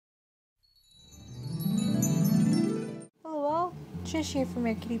Trish here from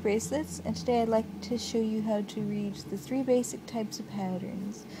Kitty Bracelets, and today I'd like to show you how to read the 3 basic types of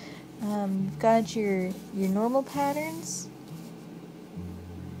patterns. You've got your normal patterns,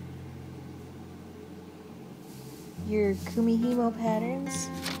 your Kumihimo patterns,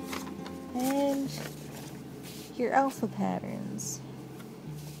 and your alpha patterns.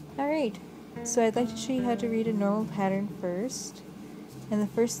 Alright, so I'd like to show you how to read a normal pattern first. And the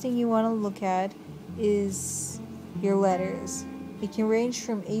first thing you want to look at is your letters. It can range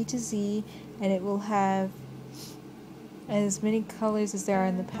from A to Z, and it will have as many colors as there are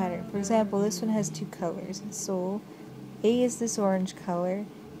in the pattern. For example, this one has 2 colors. So A is this orange color,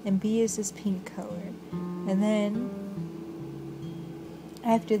 and B is this pink color. And then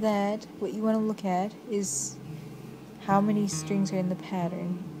after that, what you want to look at is how many strings are in the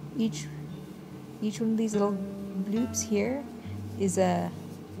pattern. Each one of these little bloops here is a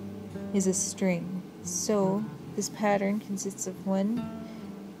string. So this pattern consists of 1,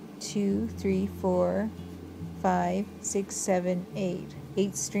 2, 3, 4, 5, 6, 7, 8.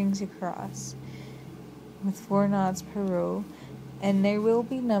 8 strings across with 4 knots per row. And there will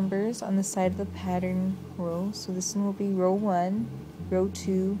be numbers on the side of the pattern row. So this one will be row 1, row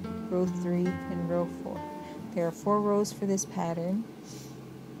 2, row 3, and row 4. There are 4 rows for this pattern.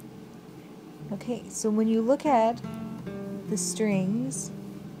 Okay, so when you look at the strings,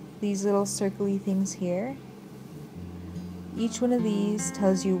 these little circly things here, each one of these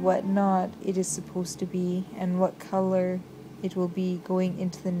tells you what knot it is supposed to be and what color it will be going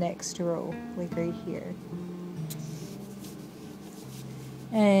into the next row, like right here.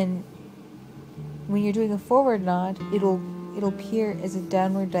 And when you're doing a forward knot, it'll appear as a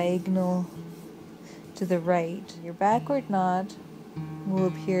downward diagonal to the right. Your backward knot will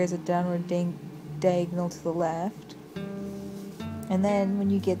appear as a downward diagonal to the left. And then when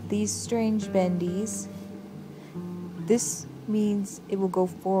you get these strange bendies, this means it will go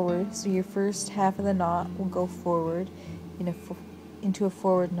forward. So your first half of the knot will go forward into a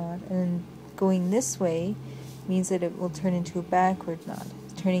forward knot, and then going this way means that it will turn into a backward knot,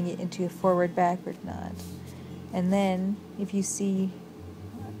 turning it into a forward backward knot. And then if you see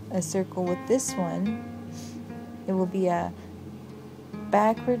a circle with this one, it will be a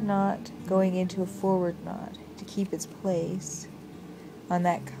backward knot going into a forward knot to keep its place on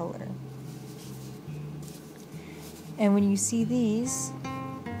that color. And when you see these,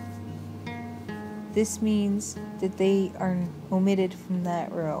 this means that they are omitted from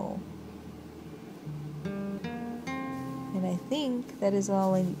that row. And I think that is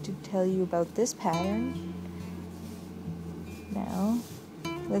all I need to tell you about this pattern. Now,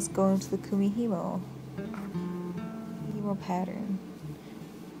 let's go into the Kumihimo pattern.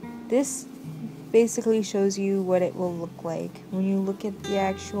 This basically shows you what it will look like. When you look at the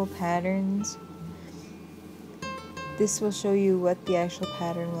actual patterns, this will show you what the actual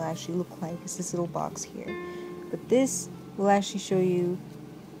pattern will actually look like. It's this little box here. But this will actually show you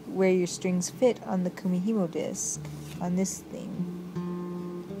where your strings fit on the Kumihimo disc, on this thing.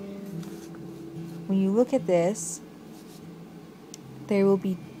 When you look at this, there will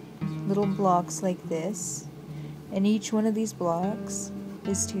be little blocks like this, and each one of these blocks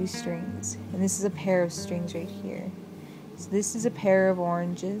is 2 strings, and this is a pair of strings right here. So this is a pair of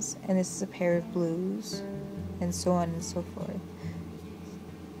oranges, and this is a pair of blues, and so on and so forth.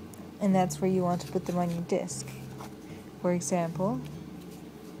 And that's where you want to put them on your disc. For example,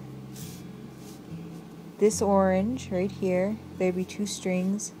 this orange right here, there'd be 2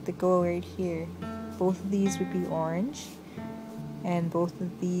 strings that go right here. Both of these would be orange, and both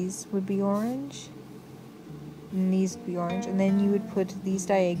of these would be orange, and these would be orange, and then you would put these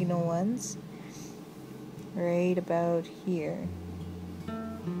diagonal ones right about here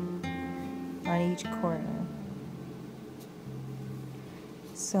on each corner.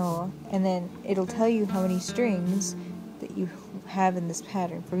 So, and then it'll tell you how many strings that you have in this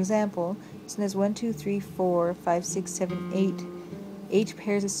pattern. For example, so there's 1, 2, 3, 4, 5, 6, 7, 8. 8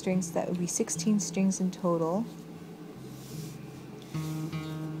 pairs of strings. That would be 16 strings in total.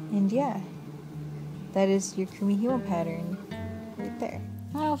 And yeah, that is your Kumihimo pattern right there.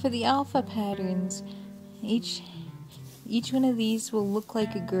 Now for the alpha patterns, each one of these will look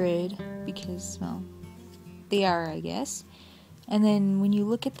like a grid because, well, they are, I guess. And then when you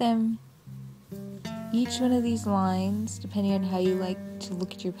look at them, each one of these lines, depending on how you like to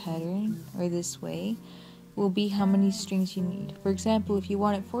look at your pattern, or this way, will be how many strings you need. For example, if you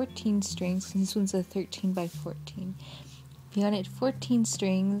wanted 14 strings, and this one's a 13 by 14, if you wanted 14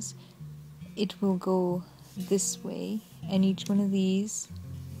 strings, it will go this way, and each one of these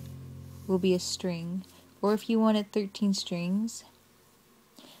will be a string. Or if you wanted 13 strings,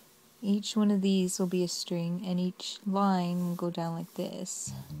 Each one of these will be a string, and each line will go down like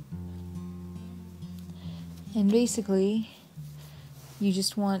this. And basically, you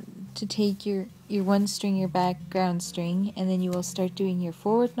just want to take your one string, your background string, and then you will start doing your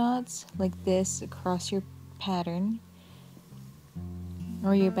forward knots like this across your pattern,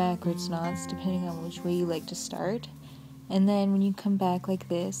 or your backwards knots, depending on which way you like to start. And then when you come back like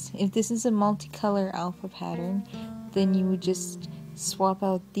this, if this is a multicolor alpha pattern, then you would just swap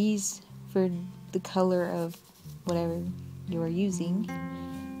out these for the color of whatever you are using,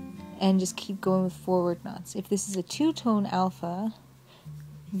 and just keep going with forward knots. If this is a two-tone alpha,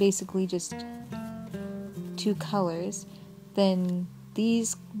 basically just two colors, then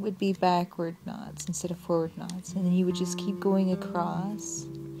these would be backward knots instead of forward knots, and then you would just keep going across,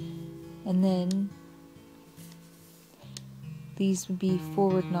 and then these would be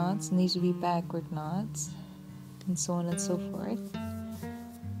forward knots and these would be backward knots, and so on and so forth.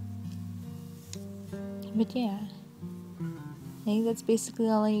 But yeah, I think that's basically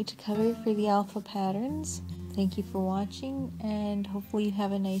all I need to cover for the alpha patterns. Thank you for watching, and hopefully you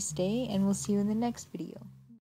have a nice day, and we'll see you in the next video.